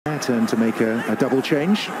turn to make a double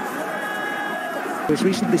change. He was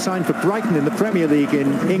recently signed for Brighton in the Premier League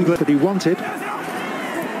in England that he wanted.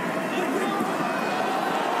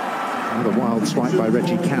 Another wild swipe by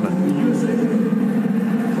Reggie Cannon.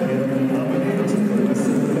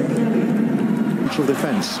 Central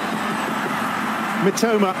defence.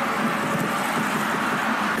 Mitoma.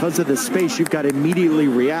 Because of the space, you've got to immediately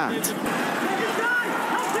react.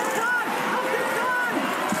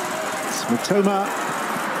 It's Mitoma.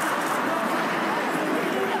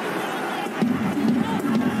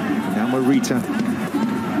 Now Morita.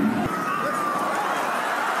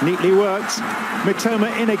 Neatly worked. Mitoma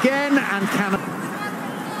in again, and Cannon.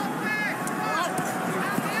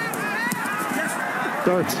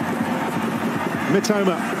 Dart.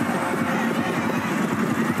 Mitoma.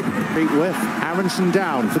 With Aronson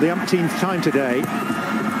down for the umpteenth time today.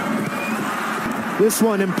 This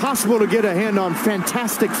one impossible to get a hand on.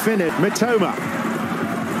 Fantastic finish. Mitoma.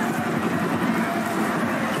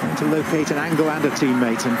 Trying to locate an angle and a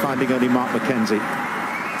teammate and finding only Mark McKenzie.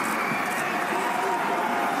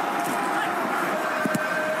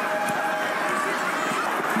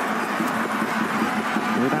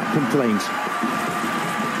 Without complaint.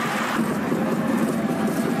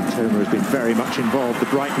 Mitoma has been very much involved, the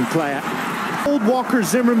Brighton player. Old Walker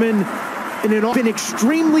Zimmerman has been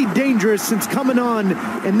extremely dangerous since coming on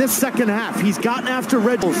in this second half. He's gotten after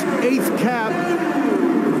Reggie's 8th cap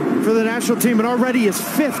for the national team and already his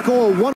 5th goal.